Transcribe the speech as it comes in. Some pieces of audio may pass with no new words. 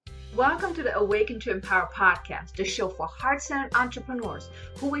Welcome to the Awaken to Empower podcast, the show for heart-centered entrepreneurs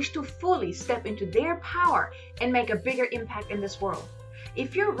who wish to fully step into their power and make a bigger impact in this world.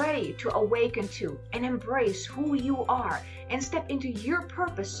 If you're ready to awaken to and embrace who you are and step into your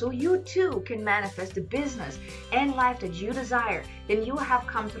purpose so you too can manifest the business and life that you desire, then you have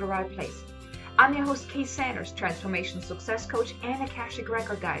come to the right place. I'm your host, Kay Sanders, Transformation Success Coach and Akashic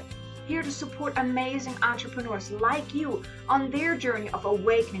Record Guide, here to support amazing entrepreneurs like you on their journey of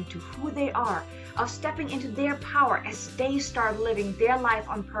awakening to who they are, of stepping into their power as they start living their life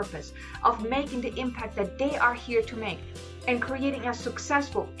on purpose, of making the impact that they are here to make, and creating a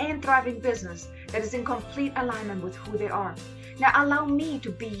successful and thriving business that is in complete alignment with who they are. Now allow me to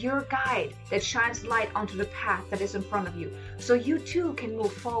be your guide that shines light onto the path that is in front of you, so you too can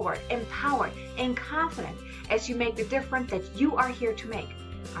move forward, empowered and confident as you make the difference that you are here to make.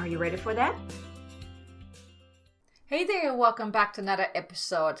 Are you ready for that? Hey there, and welcome back to another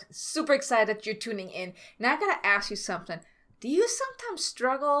episode. Super excited that you're tuning in. Now I gotta ask you something. Do you sometimes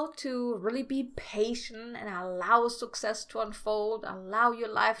struggle to really be patient and allow success to unfold, allow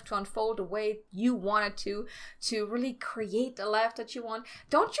your life to unfold the way you want it to really create the life that you want?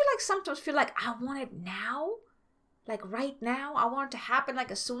 Don't you sometimes feel like, I want it now? Like right now? I want it to happen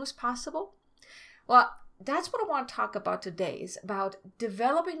as soon as possible? Well, that's what I want to talk about today, is about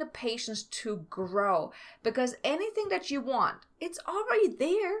developing the patience to grow. Because anything that you want, it's already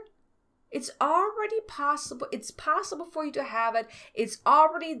there. It's already possible. It's possible for you to have it. It's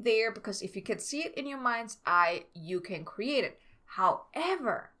already there, because if you can see it in your mind's eye, you can create it.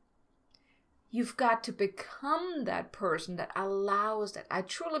 However, you've got to become that person that allows that. I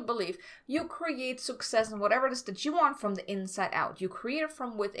truly believe you create success in whatever it is that you want from the inside out. You create it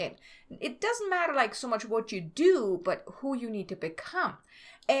from within. It doesn't matter so much what you do, but who you need to become.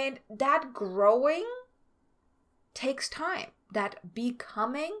 And that growing takes time. That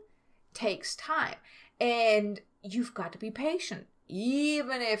becoming takes time. And you've got to be patient.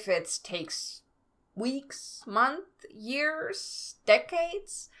 Even if it takes weeks, months, years,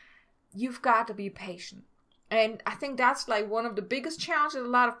 decades, you've got to be patient. And I think that's one of the biggest challenges a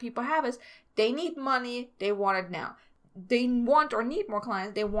lot of people have is they need money, they want it now. They want or need more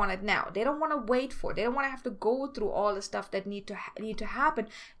clients, they want it now. They don't want to wait for it. They don't want to have to go through all the stuff that need to happen.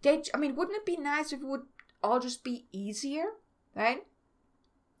 Wouldn't it be nice if it would all just be easier, right?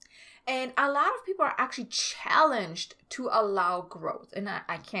 And a lot of people are actually challenged to allow growth. And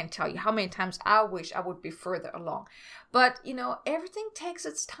I can't tell you how many times I wish I would be further along. But, everything takes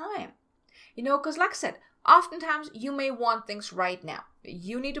its time. Because like I said, oftentimes you may want things right now.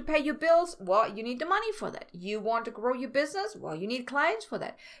 You need to pay your bills. Well, you need the money for that. You want to grow your business. Well, you need clients for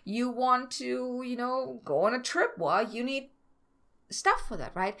that. You want to, go on a trip. Well, you need stuff for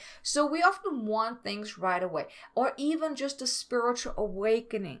that, right? So we often want things right away, or even just a spiritual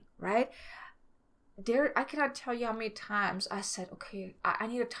awakening, right? I cannot tell you how many times I said, okay, I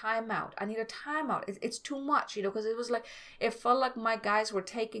need a timeout. I need a timeout. It's too much, because it felt like my guys were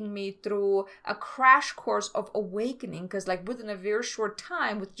taking me through a crash course of awakening, because within a very short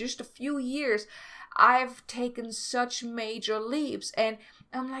time, with just a few years, I've taken such major leaps. And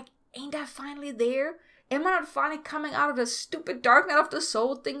I'm like, ain't I finally there? Am I not finally coming out of the stupid dark night of the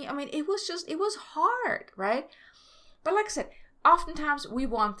soul thing? It was hard, right? But like I said, oftentimes we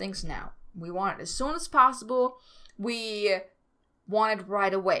want things now. We want it as soon as possible. We want it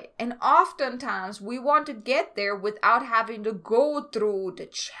right away. And oftentimes we want to get there without having to go through the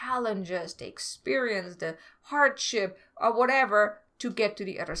challenges, the experience, the hardship, or whatever to get to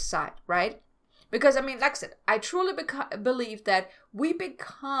the other side, right? Because, like I said, I truly believe that we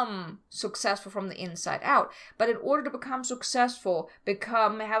become successful from the inside out. But in order to become successful,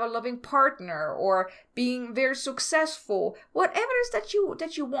 have a loving partner, or being very successful, whatever it is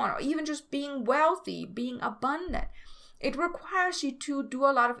that you want, or even just being wealthy, being abundant, it requires you to do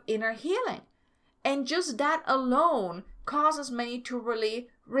a lot of inner healing. And just that alone causes many to really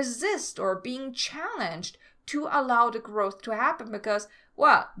resist or being challenged to allow the growth to happen, because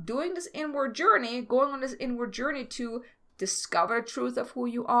doing this inward journey, going on this inward journey to discover the truth of who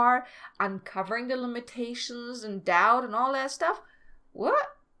you are, uncovering the limitations and doubt and all that stuff,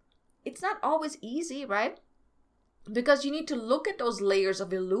 it's not always easy, right? Because you need to look at those layers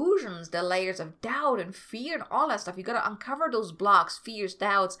of illusions, the layers of doubt and fear and all that stuff. You got to uncover those blocks, fears,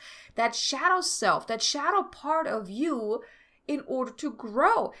 doubts, that shadow self, that shadow part of you, in order to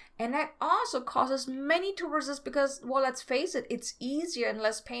grow. And that also causes many to resist, because, let's face it, it's easier and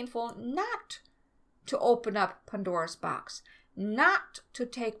less painful not to open up Pandora's box, not to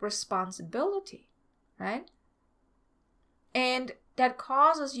take responsibility, right? And that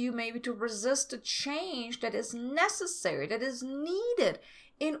causes you maybe to resist the change that is necessary, that is needed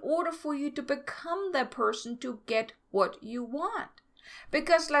in order for you to become that person to get what you want.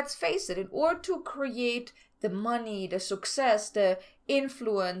 Because let's face it, in order to create the money, the success, the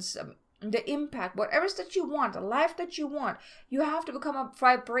influence, the impact, whatever it is that you want, the life that you want, you have to become a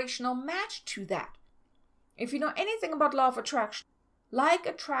vibrational match to that. If you know anything about law of attraction, like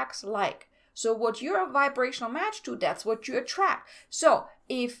attracts like. So what you're a vibrational match to, that's what you attract. So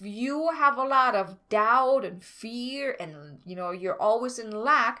if you have a lot of doubt and fear and you're always in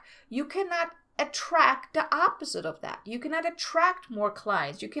lack, you cannot attract the opposite of that. You cannot attract more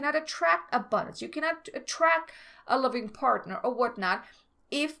clients. You cannot attract abundance. You cannot attract a loving partner or whatnot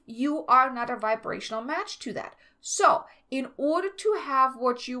if you are not a vibrational match to that. So in order to have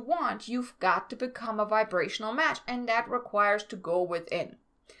what you want, you've got to become a vibrational match, and that requires to go within.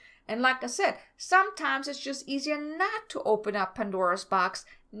 And like I said, sometimes it's just easier not to open up Pandora's box,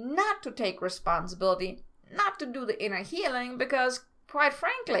 not to take responsibility, not to do the inner healing, because quite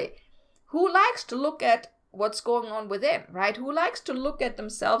frankly, who likes to look at what's going on within, right? Who likes to look at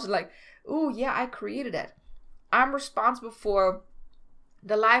themselves like, oh yeah, I created it. I'm responsible for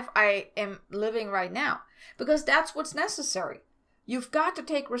the life I am living right now, because that's what's necessary. You've got to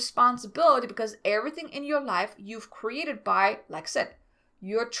take responsibility because everything in your life you've created by, like I said,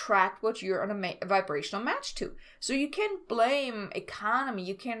 you attract what you're on a vibrational match to. So you can't blame economy,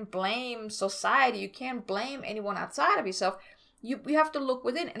 you can't blame society, you can't blame anyone outside of yourself. You have to look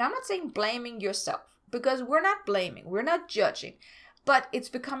within. And I'm not saying blaming yourself, because we're not blaming, we're not judging, but it's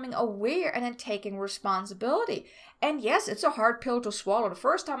becoming aware and then taking responsibility. And yes, it's a hard pill to swallow. The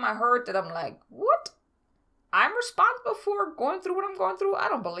first time I heard that, I'm like, what? I'm responsible for going through what I'm going through? I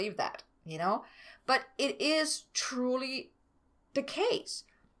don't believe that, But it is truly the case.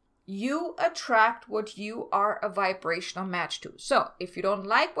 You attract what you are a vibrational match to. So if you don't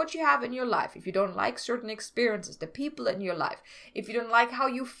like what you have in your life, if you don't like certain experiences, the people in your life, if you don't like how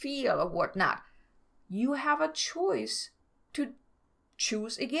you feel or whatnot, you have a choice to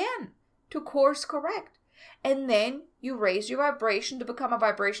choose again, to course correct. And then you raise your vibration to become a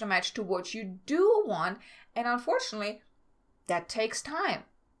vibrational match to what you do want. And unfortunately, that takes time.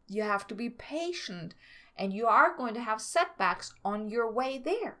 You have to be patient, and you are going to have setbacks on your way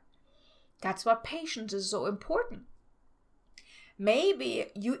there. That's why patience is so important. Maybe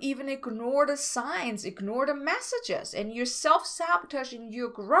you even ignore the signs, ignore the messages, and you're self-sabotaging your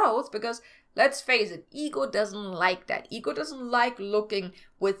growth because, let's face it, ego doesn't like that. Ego doesn't like looking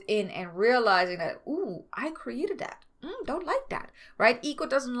within and realizing that, ooh, I created that. Don't like that, right? Ego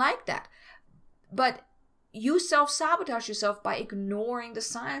doesn't like that. But you self-sabotage yourself by ignoring the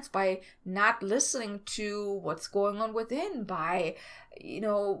signs, by not listening to what's going on within, by,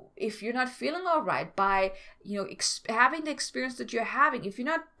 if you're not feeling all right, by, having the experience that you're having, if you're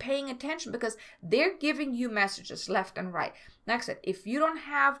not paying attention, because they're giving you messages left and right. Like I said, if you don't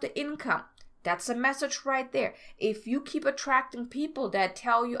have the income, that's a message right there. If you keep attracting people that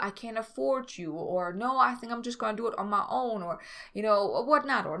tell you, I can't afford you, or no, I think I'm just going to do it on my own, or, or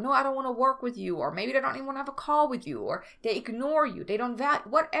whatnot, or no, I don't want to work with you, or maybe they don't even want to have a call with you, or they ignore you, they don't value,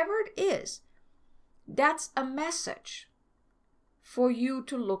 whatever it is, that's a message for you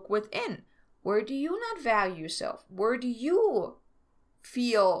to look within. Where do you not value yourself? Where do you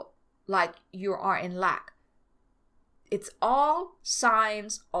feel like you are in lack? It's all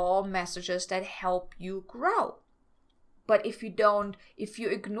signs, all messages that help you grow. But if you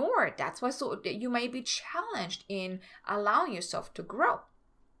ignore it, that's why you may be challenged in allowing yourself to grow.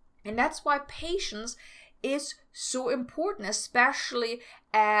 And that's why patience is so important, especially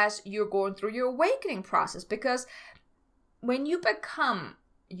as you're going through your awakening process. Because when you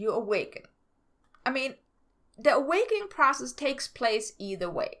awaken, the awakening process takes place either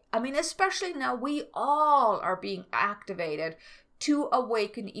way. Especially now, we all are being activated to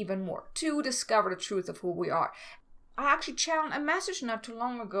awaken even more, to discover the truth of who we are. I actually channeled a message not too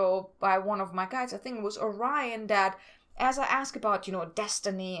long ago by one of my guides, I think it was Orion, that as I asked about,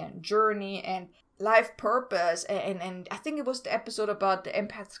 destiny and journey and life purpose, and I think it was the episode about the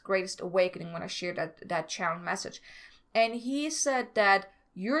empath's greatest awakening when I shared that channel message. And he said that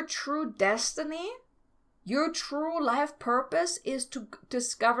your true destiny, your true life purpose is to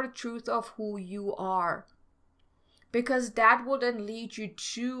discover the truth of who you are. Because that will then lead you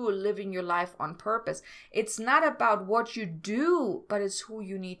to living your life on purpose. It's not about what you do, but it's who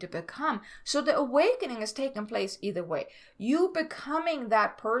you need to become. So the awakening is taking place either way. You becoming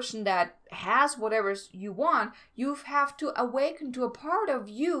that person that has whatever you want, you have to awaken to a part of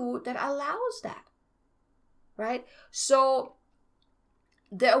you that allows that. Right? So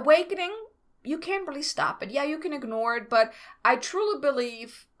the awakening, you can't really stop it. Yeah, you can ignore it, but I truly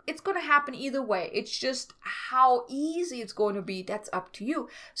believe it's going to happen either way. It's just how easy it's going to be. That's up to you.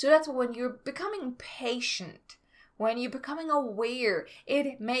 So that's when you're becoming patient, when you're becoming aware,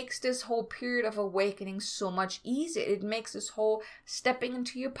 it makes this whole period of awakening so much easier. It makes this whole stepping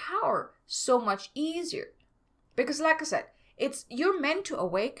into your power so much easier. Because like I said, you're meant to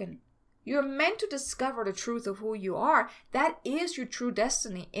awaken. You're meant to discover the truth of who you are. That is your true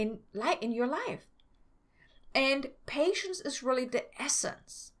destiny in your life. And patience is really the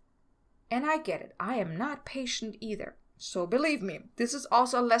essence. And I get it. I am not patient either. So believe me, this is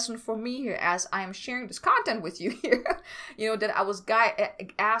also a lesson for me here as I am sharing this content with you here. That I was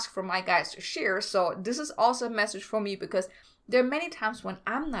asked for my guys to share. So this is also a message for me, because there are many times when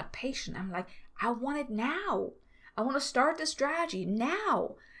I'm not patient. I'm like, I want it now. I want to start this strategy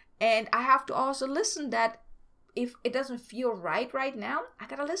now. And I have to also listen that if it doesn't feel right now, I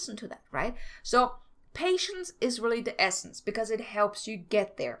got to listen to that, right? So patience is really the essence, because it helps you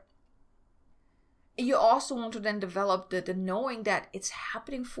get there. You also want to then develop the knowing that it's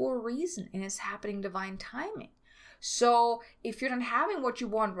happening for a reason and it's happening divine timing. So if you're not having what you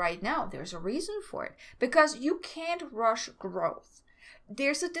want right now, there's a reason for it, because you can't rush growth.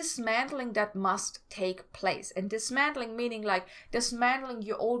 There's a dismantling that must take place. And dismantling meaning like dismantling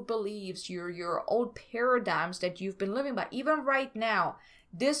your old beliefs, your old paradigms that you've been living by. Even right now,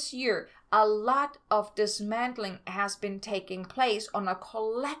 this year, a lot of dismantling has been taking place on a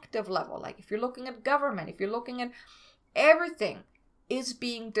collective level. Like if you're looking at government, if you're looking at everything is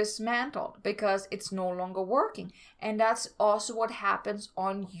being dismantled because it's no longer working. And that's also what happens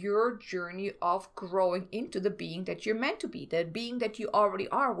on your journey of growing into the being that you're meant to be, the being that you already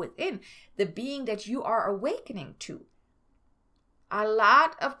are within, the being that you are awakening to. A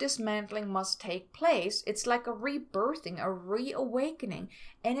lot of dismantling must take place. It's like a rebirthing, a reawakening.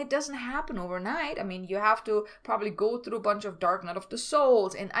 And it doesn't happen overnight. I mean, you have to probably go through a bunch of dark night of the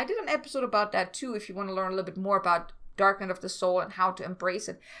souls. And I did an episode about that too, if you want to learn a little bit more about dark night of the soul and how to embrace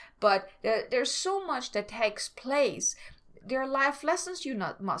it. But there's so much that takes place. There are life lessons you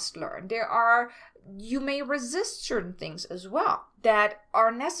must learn. You may resist certain things as well that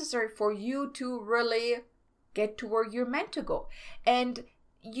are necessary for you to really get to where you're meant to go. And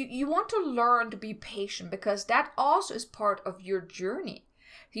you want to learn to be patient, because that also is part of your journey.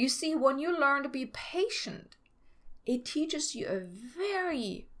 You see, when you learn to be patient, it teaches you a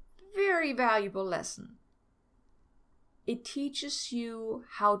very, very valuable lesson. It teaches you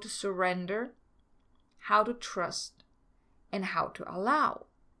how to surrender, how to trust, and how to allow.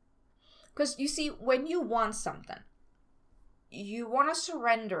 Because you see, when you want something, you want to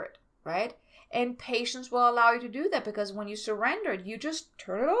surrender it, right? And patience will allow you to do that, because when you surrender it, you just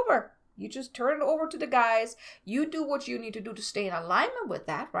turn it over. You just turn it over to the guys. You do what you need to do to stay in alignment with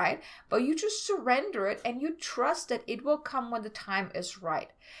that, right? But you just surrender it and you trust that it will come when the time is right.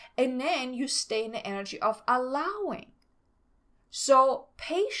 And then you stay in the energy of allowing. So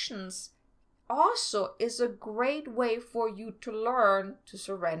patience also is a great way for you to learn to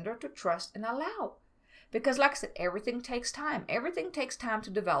surrender, to trust, and allow. Because like I said, everything takes time. Everything takes time to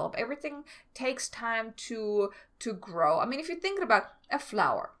develop. Everything takes time to grow. I mean, if you're thinking about a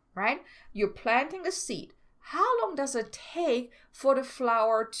flower, right? You're planting a seed. How long does it take for the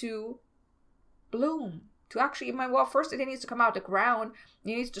flower to bloom? To actually, first it needs to come out of the ground. It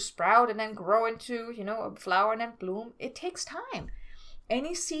needs to sprout and then grow into, a flower and then bloom. It takes time.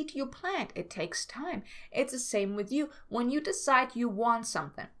 Any seed you plant, it takes time. It's the same with you. When you decide you want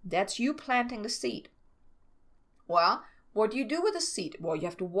something, that's you planting the seed. Well, what do you do with the seed? Well, you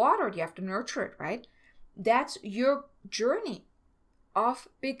have to water it. You have to nurture it, right? That's your journey of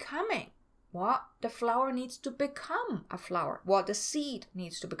becoming. Well, the flower needs to become a flower. Well, the seed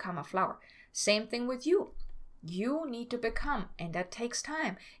needs to become a flower. Same thing with you. You need to become, and that takes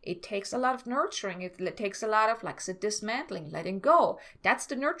time. It takes a lot of nurturing. It takes a lot of, dismantling, letting go. That's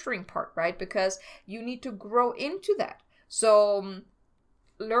the nurturing part, right? Because you need to grow into that. So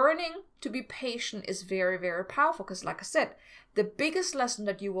learning to be patient is very, very powerful, because like I said, the biggest lesson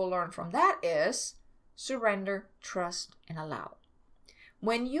that you will learn from that is surrender, trust, and allow.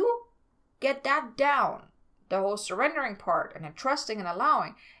 When you get that down, the whole surrendering part and then trusting and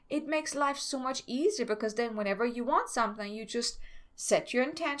allowing, it makes life so much easier, because then whenever you want something, you just set your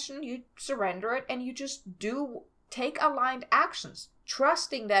intention, you surrender it, and you just take aligned actions,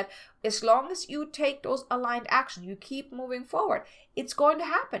 trusting that as long as you take those aligned actions, you keep moving forward, it's going to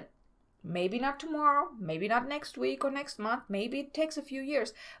happen. Maybe not tomorrow, maybe not next week or next month, maybe it takes a few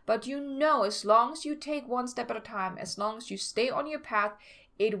years, but as long as you take one step at a time, as long as you stay on your path,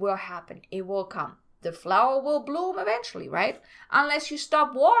 it will happen, it will come. the flower will bloom eventually, right? Unless you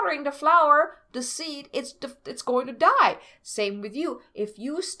stop watering the flower, the seed, it's going to die. Same with you. If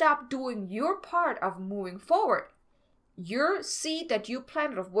you stop doing your part of moving forward, your seed that you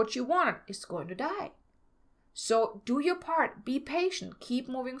planted of what you wanted is going to die. So do your part. Be patient. Keep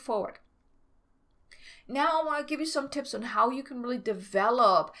moving forward. Now I want to give you some tips on how you can really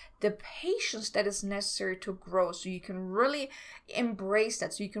develop the patience that is necessary to grow, so you can really embrace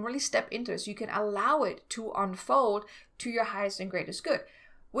that, so you can really step into it, so you can allow it to unfold to your highest and greatest good.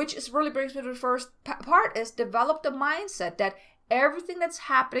 Which is really brings me to the first part, is develop the mindset that everything that's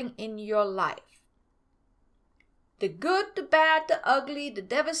happening in your life, the good, the bad, the ugly, the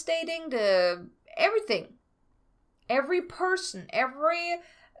devastating, the everything, every person, every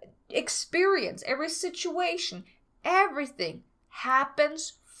experience, every situation, everything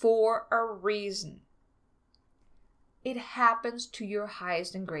happens for a reason. It happens to your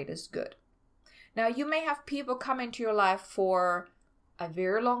highest and greatest good. Now, you may have people come into your life for a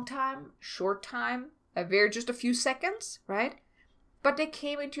very long time, short time, just a few seconds, right? But they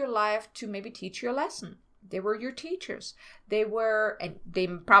came into your life to maybe teach you a lesson. They were your teachers. And they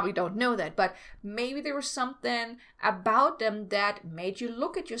probably don't know that, but maybe there was something about them that made you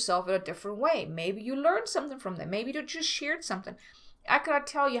look at yourself in a different way. Maybe you learned something from them. Maybe you just shared something. I cannot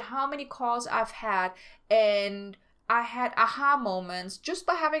tell you how many calls I've had, and I had aha moments just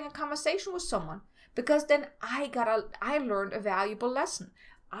by having a conversation with someone, because then I learned a valuable lesson.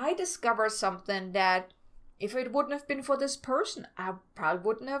 I discovered something that if it wouldn't have been for this person, I probably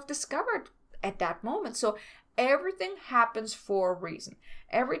wouldn't have discovered at that moment. So everything happens for a reason.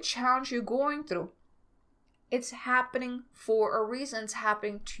 Every challenge you're going through, it's happening for a reason. It's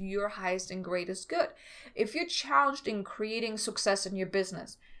happening to your highest and greatest good. If you're challenged in creating success in your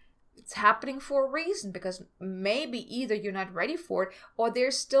business, it's happening for a reason, because maybe either you're not ready for it, or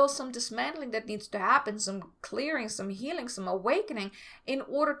there's still some dismantling that needs to happen, some clearing, some healing, some awakening, in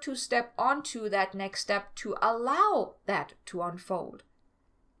order to step onto that next step to allow that to unfold.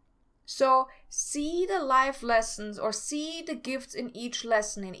 So see the life lessons, or see the gifts in each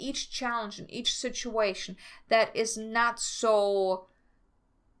lesson, in each challenge, in each situation that is not so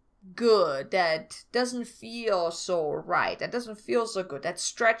good, that doesn't feel so right, that doesn't feel so good, that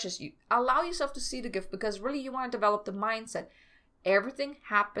stretches you. Allow yourself to see the gift, because really you want to develop the mindset. Everything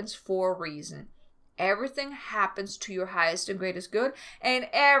happens for a reason. Everything happens to your highest and greatest good, and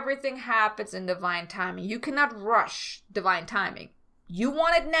everything happens in divine timing. You cannot rush divine timing. You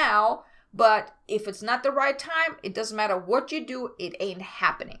want it now, but if it's not the right time, it doesn't matter what you do, it ain't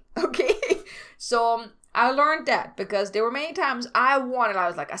happening. Okay? So I learned that, because there were many times I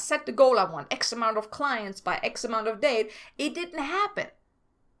was like, I set the goal, I want X amount of clients by X amount of date. It didn't happen.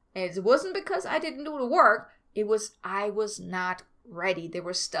 And it wasn't because I didn't do the work. It was I was not ready. There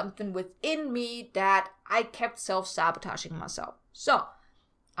was something within me that I kept self-sabotaging myself. So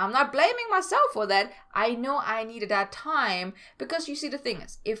I'm not blaming myself for that. I know I needed that time, because you see, the thing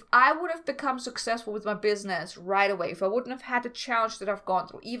is, if I would have become successful with my business right away, if I wouldn't have had the challenge that I've gone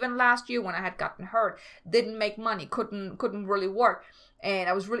through, even last year when I had gotten hurt, didn't make money, couldn't really work, and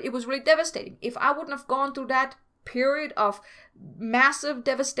it was really devastating. If I wouldn't have gone through that period of massive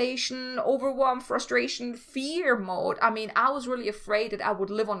devastation, overwhelm, frustration, fear mode, I was really afraid that I would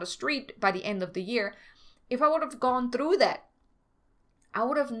live on the street by the end of the year. If I would have gone through that, I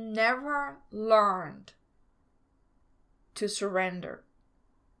would have never learned to surrender,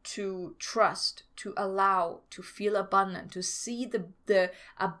 to trust, to allow, to feel abundant, to see the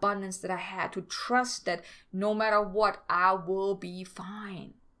abundance that I had, to trust that no matter what, I will be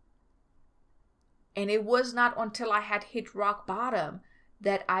fine. And it was not until I had hit rock bottom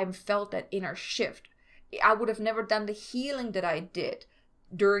that I felt that inner shift. I would have never done the healing that I did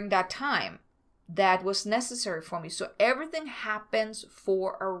during that time that was necessary for me. So everything happens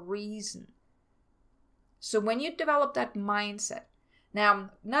for a reason. So when you develop that mindset, now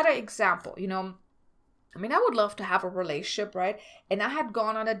another example, I would love to have a relationship, right? And I had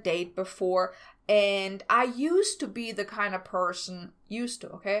gone on a date before, and I used to be the kind of person,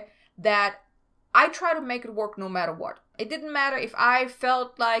 that I try to make it work no matter what. It didn't matter if I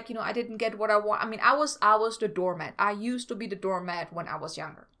felt like, I didn't get what I want. I was the doormat. I used to be the doormat when I was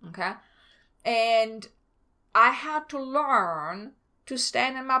younger, okay? And I had to learn to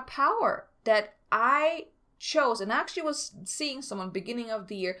stand in my power, that I chose, and actually was seeing someone beginning of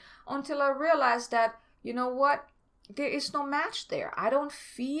the year, until I realized that, there is no match there. I don't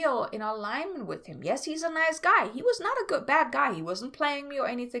feel in alignment with him. Yes, he's a nice guy. He was not a bad guy. He wasn't playing me or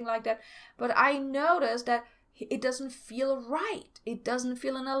anything like that. But I noticed that it doesn't feel right. It doesn't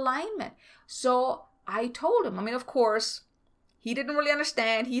feel in alignment. So I told him, of course, He didn't really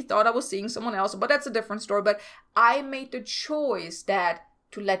understand. He thought I was seeing someone else, but that's a different story. But I made the choice that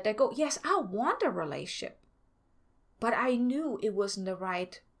to let that go. Yes, I want a relationship, but I knew it wasn't the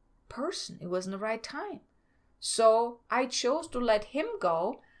right person. It wasn't the right time. So I chose to let him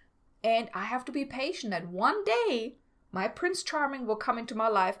go, and I have to be patient that one day my Prince Charming will come into my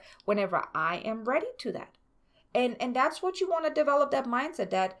life whenever I am ready to that. And that's what you want to develop, that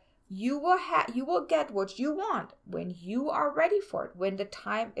mindset that you will get what you want when you are ready for it, when the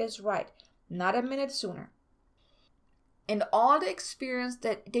time is right, not a minute sooner. And all the experience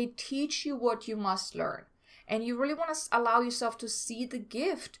that they teach you what you must learn. And you really want to allow yourself to see the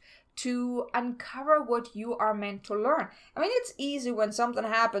gift, to uncover what you are meant to learn. I mean, it's easy when something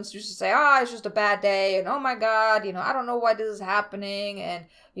happens to just say, it's just a bad day, and oh my God, I don't know why this is happening, and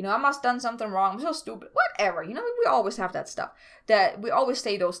I must have done something wrong, I'm so stupid, whatever. We always have that stuff, that we always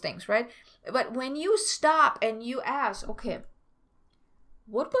say those things, right? But when you stop and you ask, okay,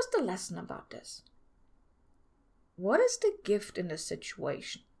 what was the lesson about this? What is the gift in this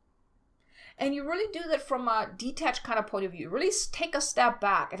situation? And you really do that from a detached kind of point of view. Really take a step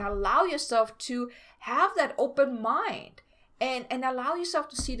back and allow yourself to have that open mind and allow yourself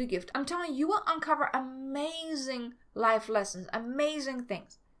to see the gift. I'm telling you, you will uncover amazing life lessons, amazing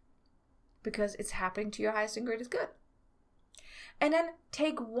things, because it's happening to your highest and greatest good. And then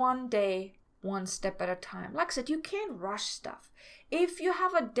take one day, one step at a time. Like I said, you can't rush stuff. If you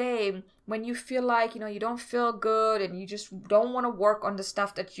have a day when you feel like, you don't feel good and you just don't want to work on the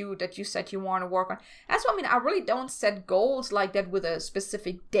stuff that you said you want to work on. That's what I mean. I really don't set goals like that with a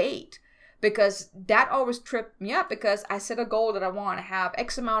specific date, because that always tripped me up, because I set a goal that I want to have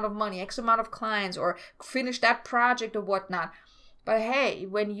X amount of money, X amount of clients, or finish that project or whatnot. But hey,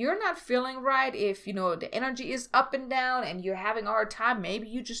 when you're not feeling right, if the energy is up and down and you're having a hard time, maybe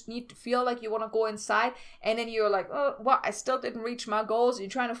you just need to feel like you want to go inside, and then you're like, oh, well, I still didn't reach my goals. You're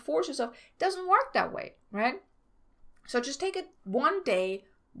trying to force yourself. It doesn't work that way, right? So just take it one day,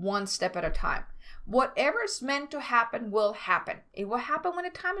 one step at a time. Whatever's meant to happen will happen. It will happen when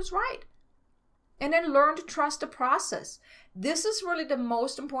the time is right. And then learn to trust the process. This is really the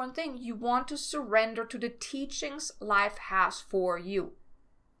most important thing. You want to surrender to the teachings life has for you.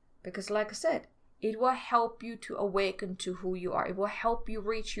 Because like I said, it will help you to awaken to who you are. It will help you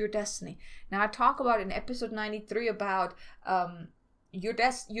reach your destiny. Now I talk about in episode 93 about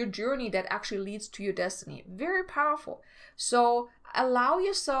your journey that actually leads to your destiny. Very powerful. So allow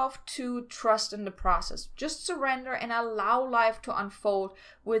yourself to trust in the process. Just surrender and allow life to unfold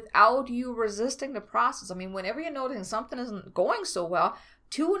without you resisting the process. I mean, whenever you're noticing something isn't going so well,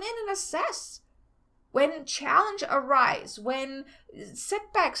 tune in and assess. When challenge arise, when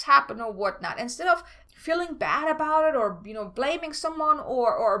setbacks happen or whatnot, instead of feeling bad about it or blaming someone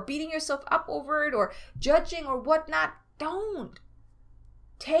or beating yourself up over it or judging or whatnot, don't.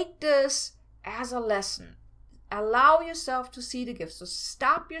 Take this as a lesson. Allow yourself to see the gift. So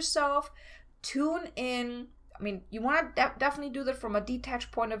stop yourself, tune in. I mean, you want to definitely do that from a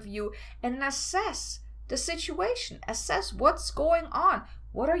detached point of view and assess the situation. Assess what's going on.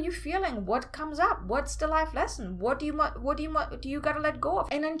 What are you feeling? What comes up? What's the life lesson? What do you you got to let go of?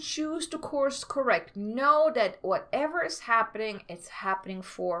 And then choose to course correct. Know that whatever is happening, it's happening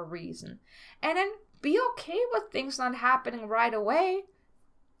for a reason. And then be okay with things not happening right away.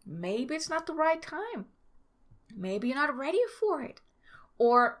 Maybe it's not the right time. Maybe you're not ready for it.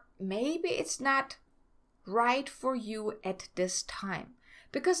 Or maybe it's not right for you at this time.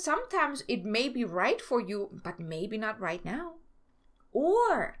 Because sometimes it may be right for you, but maybe not right now.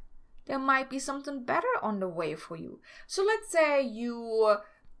 Or there might be something better on the way for you. So let's say you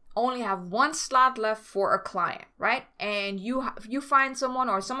only have one slot left for a client, right? And you find someone,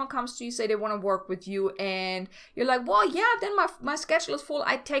 or someone comes to you, say they want to work with you, and you're like, well, yeah, then my schedule is full.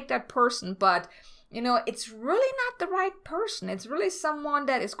 I take that person, but it's really not the right person. It's really someone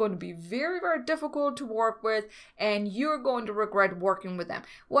that is going to be very, very difficult to work with, and you're going to regret working with them.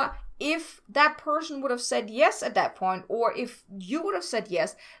 Well, if that person would have said yes at that point, or if you would have said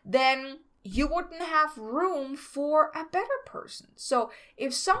yes, then you wouldn't have room for a better person. So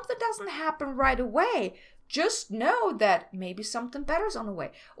if something doesn't happen right away, just know that maybe something better is on the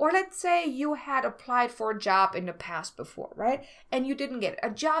way. Or let's say you had applied for a job in the past before, right? And you didn't get it.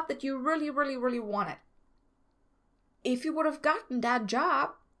 A job that you really, really, really wanted. If you would have gotten that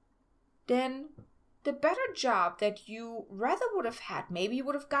job, then the better job that you rather would have had, maybe you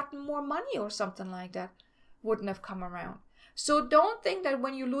would have gotten more money or something like that, wouldn't have come around. So don't think that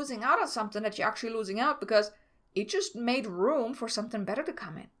when you're losing out on something that you're actually losing out, because it just made room for something better to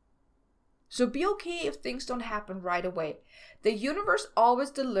come in. So be okay if things don't happen right away. The universe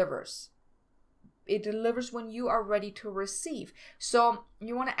always delivers It delivers when you are ready to receive. So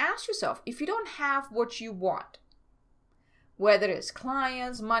you want to ask yourself, if you don't have what you want, whether it's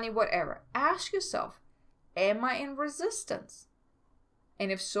clients, money, whatever, ask yourself, am I in resistance?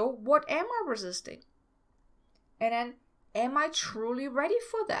 And if so, what am I resisting? And then, am I truly ready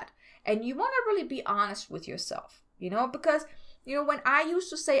for that? And you want to really be honest with yourself, because, when I used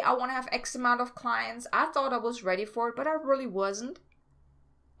to say I want to have X amount of clients, I thought I was ready for it, but I really wasn't.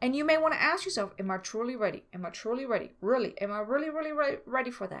 And you may want to ask yourself, am I truly ready? Am I truly ready? Really? Am I really, really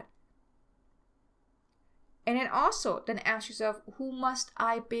ready for that? And then also, ask yourself, who must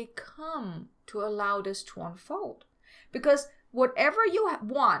I become to allow this to unfold? Because whatever you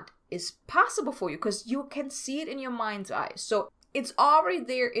want is possible for you, because you can see it in your mind's eye. So it's already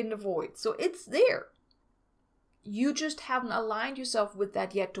there in the void. So it's there. You just haven't aligned yourself with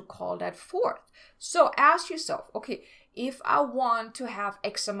that yet to call that forth. So ask yourself, okay, if I want to have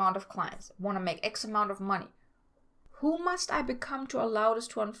X amount of clients, want to make X amount of money, who must I become to allow this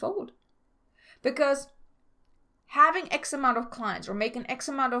to unfold? Because having X amount of clients or making X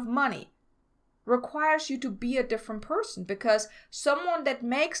amount of money requires you to be a different person, because someone that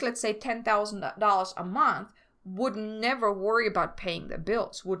makes, let's say, $10,000 a month would never worry about paying their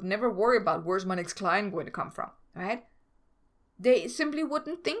bills, would never worry about where's my next client going to come from, right? They simply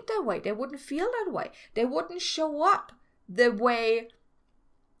wouldn't think that way. They wouldn't feel that way. They wouldn't show up the way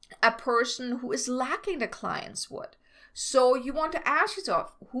a person who is lacking the clients would. So you want to ask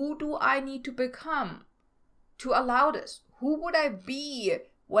yourself, who do I need to become to allow this? Who would I be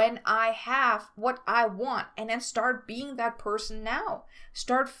when I have what I want? And then start being that person now.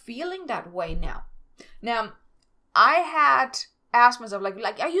 Start feeling that way now. Now, I had asked myself,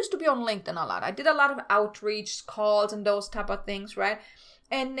 like I used to be on LinkedIn a lot. I did a lot of outreach calls and those type of things, right?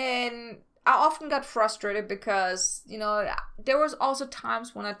 And then I often got frustrated because, there was also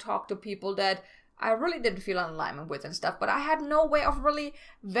times when I talked to people that I really didn't feel in alignment with and stuff, but I had no way of really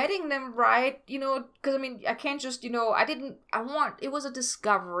vetting them right, because I can't just, it was a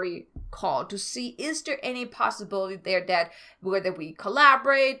discovery call to see, is there any possibility there that whether we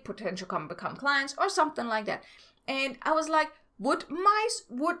collaborate, potential become clients or something like that. And I was like, would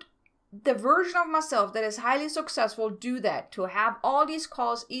the version of myself that is highly successful do that, to have all these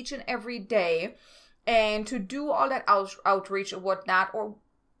calls each and every day and to do all that outreach or whatnot, or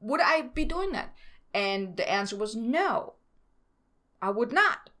would I be doing that? And the answer was no, I would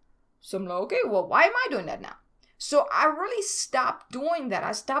not. So I'm like, okay, well, why am I doing that now? So I really stopped doing that.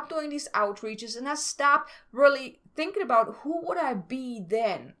 I stopped doing these outreaches, and I stopped really thinking about who would I be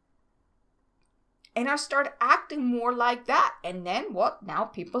then. And I started acting more like that. And then what? Now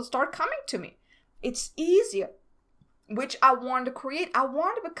people start coming to me. It's easier, which I wanted to create. I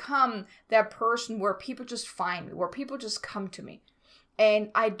wanted to become that person where people just find me, where people just come to me.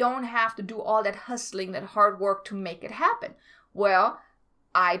 And I don't have to do all that hustling, that hard work to make it happen. Well,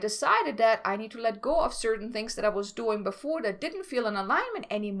 I decided that I need to let go of certain things that I was doing before that didn't feel in alignment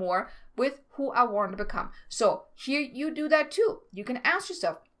anymore with who I wanted to become. So here you do that too. You can ask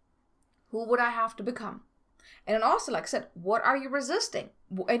yourself, who would I have to become? And then also, like I said, what are you resisting?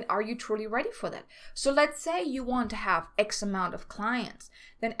 And are you truly ready for that? So let's say you want to have X amount of clients.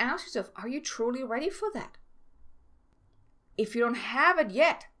 Then ask yourself, are you truly ready for that? If you don't have it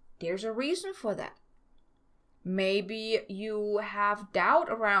yet, there's a reason for that. Maybe you have doubt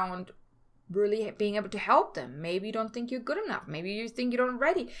around really being able to help them. Maybe you don't think you're good enough. Maybe you think you're not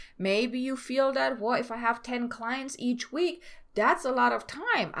ready. Maybe you feel that, well, if I have 10 clients each week, that's a lot of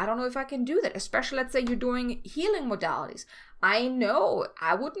time. I don't know if I can do that, especially let's say you're doing healing modalities. I know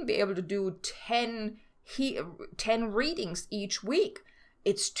I wouldn't be able to do 10 readings each week.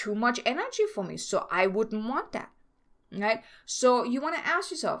 It's too much energy for me, so I wouldn't want that. Right? So you want to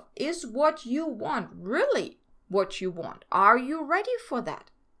ask yourself, is what you want really what you want? Are you ready for that?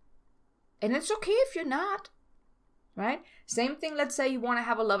 And it's okay if you're not, right? Same thing, let's say you want to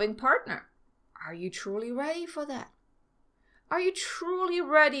have a loving partner. Are you truly ready for that? Are you truly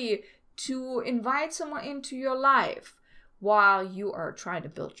ready to invite someone into your life while you are trying to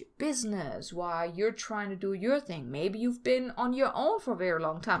build your business, while you're trying to do your thing? Maybe you've been on your own for a very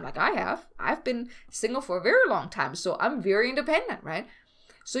long time, like I have. I've been single for a very long time, so I'm very independent, right?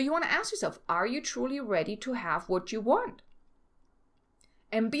 So you want to ask yourself, are you truly ready to have what you want?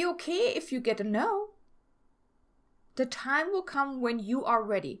 And be okay if you get a no. The time will come when you are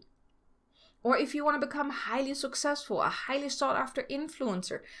ready. Or if you want to become highly successful, a highly sought after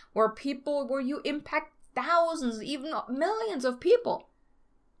influencer, where you impact thousands, even millions of people.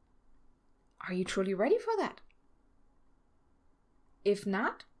 Are you truly ready for that? If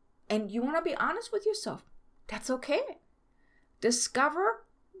not, and you want to be honest with yourself, that's okay. Discover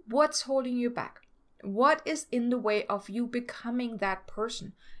what's holding you back. What is in the way of you becoming that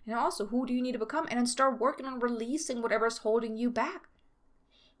person? And also, who do you need to become? And then start working on releasing whatever's holding you back.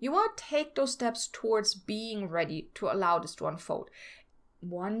 You want to take those steps towards being ready to allow this to unfold.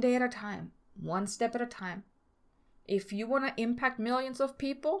 One day at a time, one step at a time. If you want to impact millions of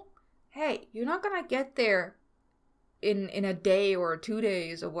people, hey, you're not going to get there in a day or 2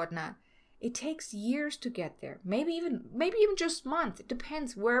 days or whatnot. It takes years to get there. Maybe even just months. It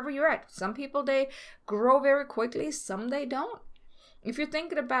depends wherever you're at. Some people, they grow very quickly. Some they don't. If you're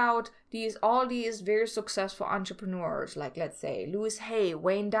thinking about all these very successful entrepreneurs, like let's say Louis Hay,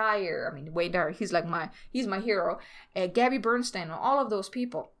 Wayne Dyer. Wayne Dyer, he's my hero. Gabby Bernstein, all of those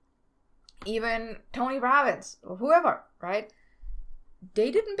people. Even Tony Robbins or whoever, right?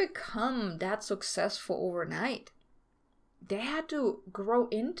 They didn't become that successful overnight. They had to grow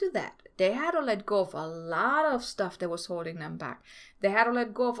into that. They had to let go of a lot of stuff that was holding them back. They had to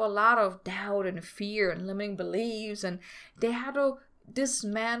let go of a lot of doubt and fear and limiting beliefs. And they had to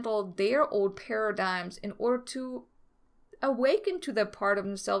dismantle their old paradigms in order to awaken to the part of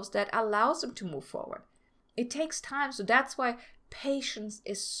themselves that allows them to move forward. It takes time. So that's why patience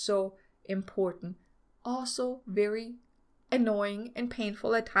is so important. Also very annoying and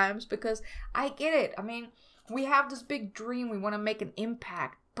painful at times, because I get it. We have this big dream, we want to make an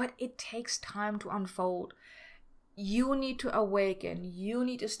impact, but it takes time to unfold. You need to awaken. You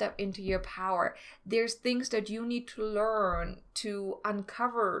need to step into your power. There's things that you need to learn, to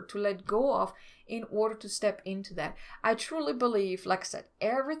uncover, to let go of in order to step into that. I truly believe, like I said,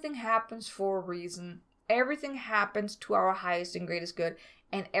 everything happens for a reason. Everything happens to our highest and greatest good,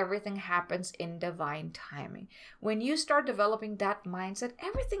 and everything happens in divine timing. When you start developing that mindset,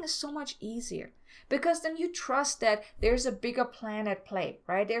 everything is so much easier, because then you trust that there's a bigger plan at play,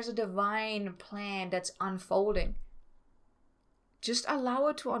 right? There's a divine plan that's unfolding. Just allow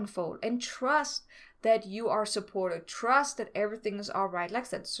it to unfold and trust that you are supported. Trust that everything is all right. Like I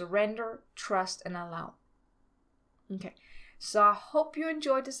said, surrender, trust, and allow. Okay. So I hope you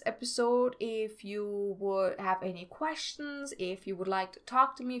enjoyed this episode. If you would have any questions, if you would like to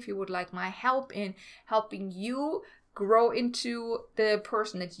talk to me, if you would like my help in helping you grow into the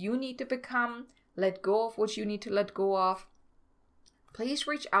person that you need to become, let go of what you need to let go of, please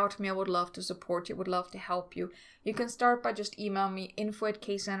reach out to me. I would love to support you. I would love to help you. You can start by just emailing me,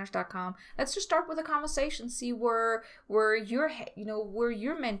 info@ksanders.com. Let's just start with a conversation. See where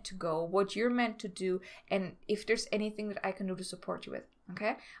you're meant to go, what you're meant to do, and if there's anything that I can do to support you with.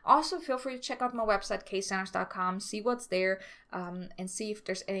 Okay. Also, feel free to check out my website, ksanders.com. See what's there, and see if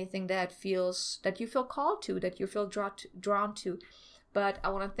there's anything that you feel called to, that you feel drawn to. But I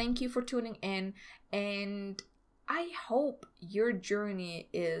want to thank you for tuning in, and I hope your journey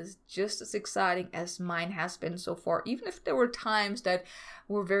is just as exciting as mine has been so far, even if there were times that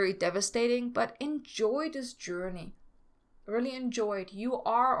were very devastating. But enjoy this journey. Really enjoy it. You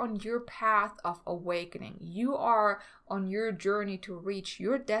are on your path of awakening. You are on your journey to reach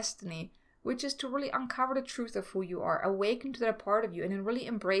your destiny, which is to really uncover the truth of who you are, awaken to that part of you, and then really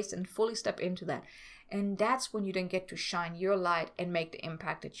embrace and fully step into that. And that's when you then get to shine your light and make the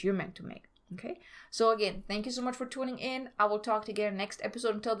impact that you're meant to make. Okay, so again, thank you so much for tuning in. I will talk to you again next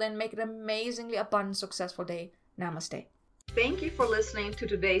episode. Until then, make it an amazingly abundant, successful day. Namaste. Thank you for listening to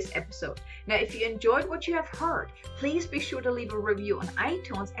today's episode. Now, if you enjoyed what you have heard, please be sure to leave a review on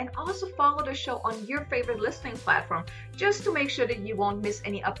iTunes and also follow the show on your favorite listening platform, just to make sure that you won't miss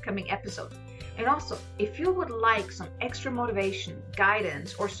any upcoming episodes. And also, if you would like some extra motivation,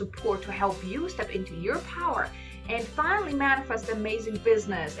 guidance, or support to help you step into your power and finally manifest the amazing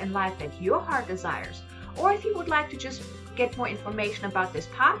business and life that your heart desires, or if you would like to just get more information about this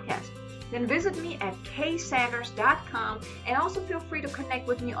podcast, then visit me at ksanders.com, and also feel free to connect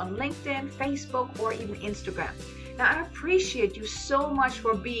with me on LinkedIn, Facebook, or even Instagram. Now, I appreciate you so much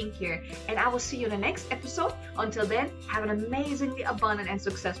for being here, and I will see you in the next episode. Until then, have an amazingly abundant and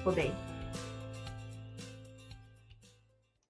successful day.